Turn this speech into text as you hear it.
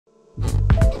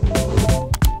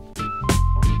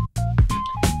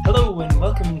Hello and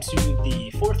welcome to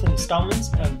the fourth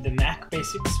installment of the Mac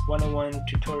Basics 101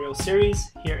 tutorial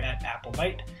series here at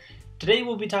Applebyte. Today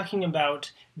we'll be talking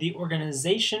about the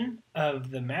organization of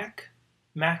the Mac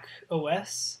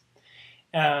OS,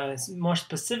 more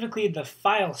specifically the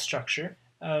file structure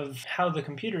of how the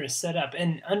computer is set up.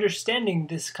 And understanding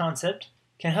this concept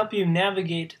can help you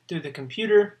navigate through the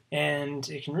computer, and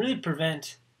it can really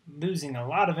prevent losing a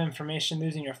lot of information,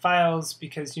 losing your files,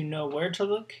 because you know where to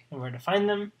look and where to find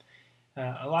them.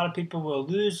 A lot of people will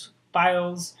lose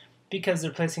files because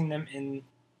they're placing them in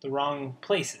the wrong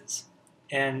places.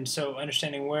 And so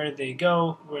understanding where they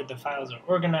go, where the files are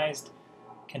organized,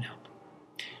 can help.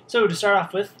 So to start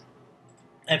off with,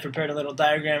 I've prepared a little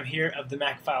diagram here of the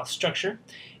Mac file structure,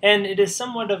 and it is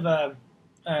somewhat of a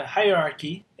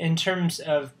hierarchy in terms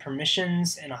of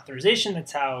permissions and authorization.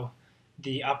 That's how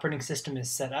the operating system is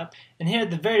set up. And here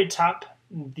at the very top,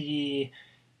 the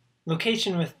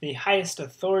location with the highest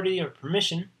authority or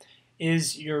permission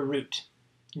is your root.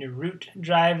 Your root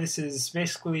drive, this is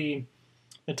basically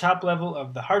the top level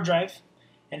of the hard drive,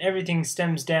 and everything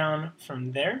stems down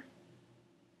from there.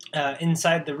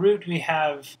 Inside the root we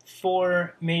have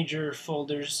four major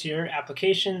folders here: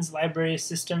 applications, library,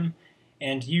 system,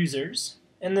 and users.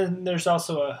 And then there's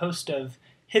also a host of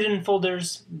hidden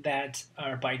folders that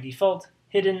are by default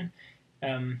hidden.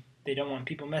 They don't want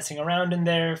people messing around in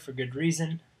there for good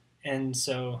reason, and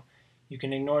so you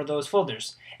can ignore those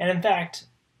folders. And in fact,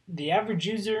 the average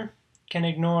user can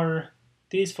ignore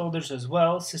these folders as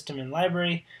well: system and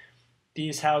library.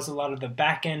 These house a lot of the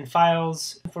back-end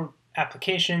files for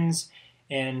applications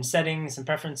and settings and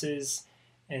preferences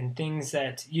and things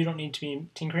that you don't need to be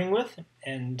tinkering with,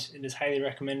 and it is highly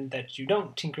recommended that you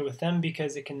don't tinker with them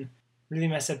because it can really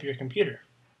mess up your computer.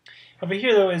 Over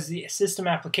here though is the system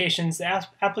applications, the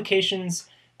applications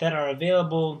that are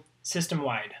available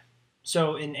system-wide.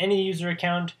 So in any user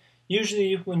account,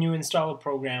 usually when you install a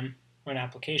program or an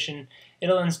application,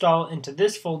 it'll install into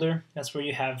this folder. That's where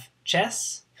you have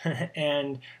chess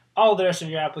and all the rest of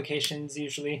your applications.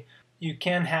 Usually you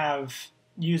can have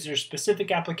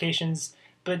user-specific applications,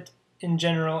 but in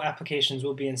general applications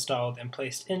will be installed and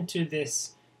placed into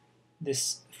this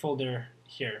folder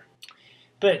here.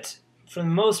 But for the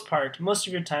most part, most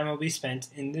of your time will be spent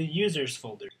in the users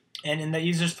folder. And in that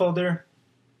users folder,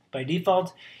 by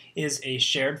default, is a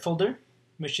shared folder,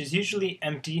 which is usually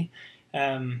empty.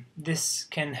 This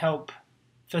can help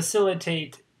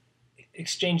facilitate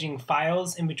exchanging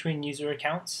files in between user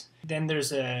accounts. Then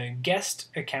there's a guest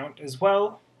account as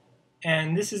well.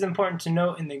 And this is important to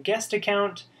note: in the guest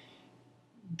account,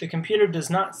 the computer does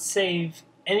not save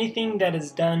anything that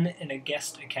is done in a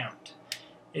guest account.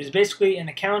 It is basically an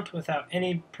account without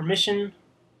any permission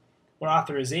or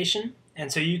authorization,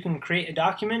 and so you can create a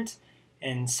document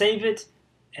and save it,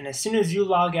 and as soon as you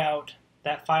log out,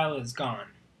 that file is gone.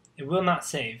 It will not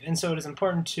save, and so it is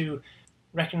important to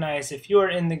recognize if you are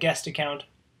in the guest account.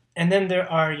 And then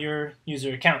there are your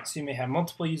user accounts. You may have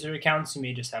multiple user accounts, you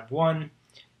may just have one,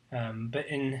 but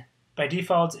by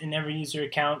default in every user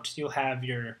account you'll have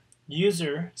your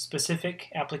user-specific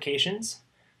applications.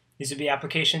 These would be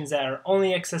applications that are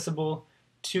only accessible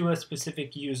to a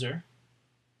specific user.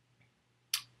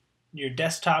 Your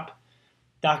desktop,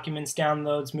 documents,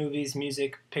 downloads, movies,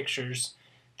 music, pictures.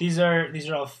 These are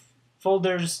all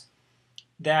folders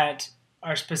that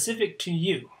are specific to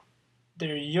you.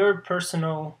 They're your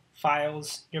personal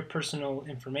files, your personal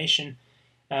information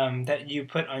that you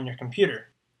put on your computer.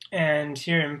 And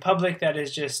here in public, that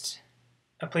is just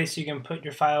a place you can put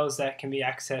your files that can be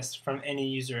accessed from any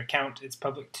user account. It's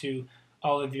public to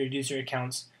all of your user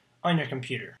accounts on your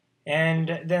computer.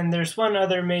 And then there's one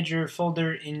other major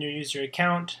folder in your user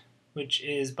account, which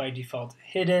is by default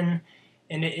hidden,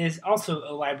 and it is also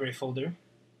a library folder.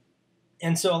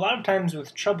 And so a lot of times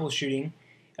with troubleshooting,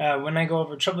 when I go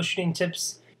over troubleshooting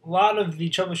tips, a lot of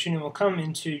the troubleshooting will come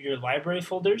into your library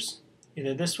folders,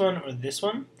 either this one or this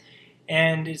one.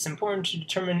 And it's important to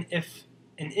determine if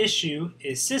an issue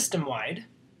is system-wide,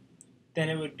 then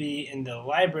it would be in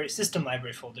the system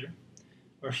library folder,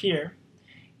 or here.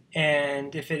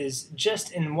 And if it is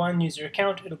just in one user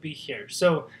account, it'll be here.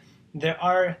 So there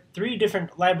are three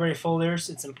different library folders.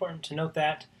 It's important to note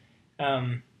that.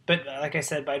 But like I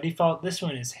said, by default, this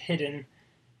one is hidden,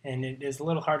 and it is a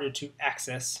little harder to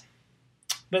access.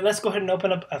 But let's go ahead and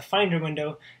open up a Finder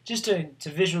window just to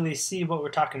visually see what we're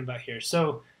talking about here.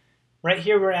 So right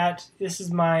here this is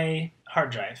my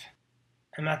hard drive.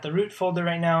 I'm at the root folder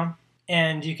right now,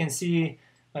 and you can see,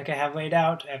 like I have laid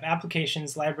out, I have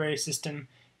applications, library, system,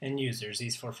 and users,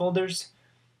 these four folders.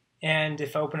 And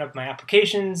if I open up my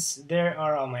applications, there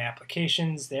are all my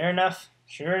applications.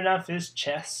 Sure enough is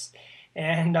chess.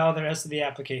 and all the rest of the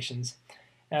applications.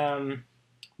 But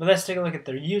let's take a look at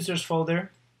the users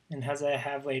folder, and as I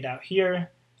have laid out here,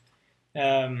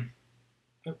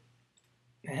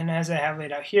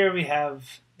 we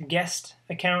have the guest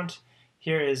account.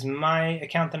 Here is my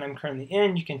account that I'm currently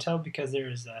in. You can tell because there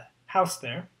is a house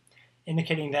there,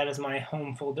 indicating that is my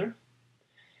home folder.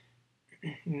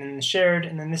 And then the shared,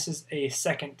 and then this is a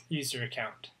second user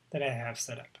account that I have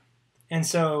set up. And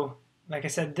so, like I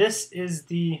said, this is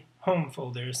the home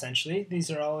folder essentially.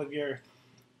 These are all of your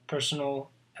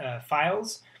personal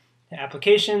files,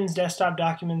 applications, desktop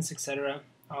documents, etc.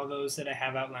 All those that I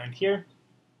have outlined here.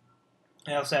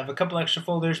 I also have a couple extra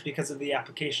folders because of the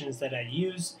applications that I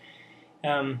use.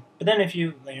 But then if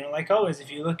you like always,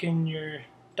 if you look in your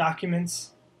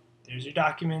documents, there's your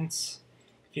documents.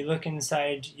 If you look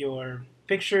inside your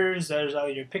pictures, there's all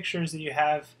your pictures that you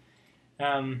have.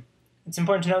 It's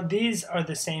important to note these are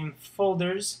the same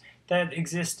folders that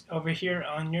exist over here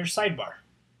on your sidebar.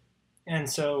 And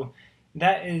so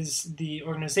that is the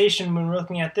organization. When we're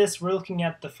looking at this, we're looking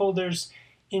at the folders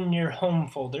in your home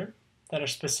folder that are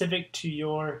specific to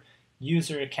your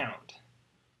user account.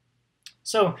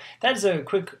 So that is a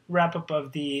quick wrap-up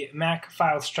of the Mac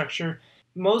file structure.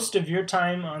 Most of your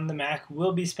time on the Mac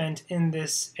will be spent in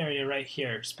this area right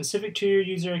here, specific to your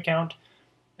user account.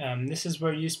 This is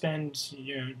where you spend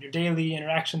your daily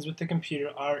interactions with the computer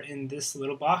are in this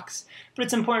little box. But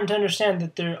it's important to understand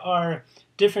that there are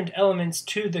different elements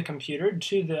to the computer,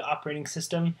 to the operating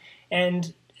system,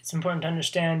 and it's important to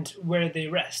understand where they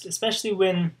rest, especially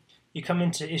when you come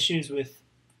into issues with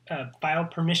file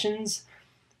permissions.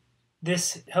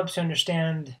 This helps you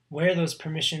understand where those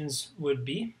permissions would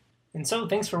be. And so,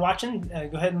 thanks for watching.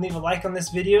 Go ahead and leave a like on this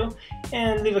video,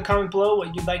 and leave a comment below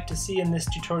what you'd like to see in this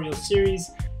tutorial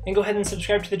series. And go ahead and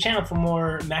subscribe to the channel for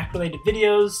more Mac-related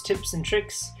videos, tips, and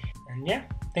tricks. And yeah,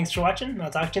 thanks for watching. I'll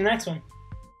talk to you in the next one.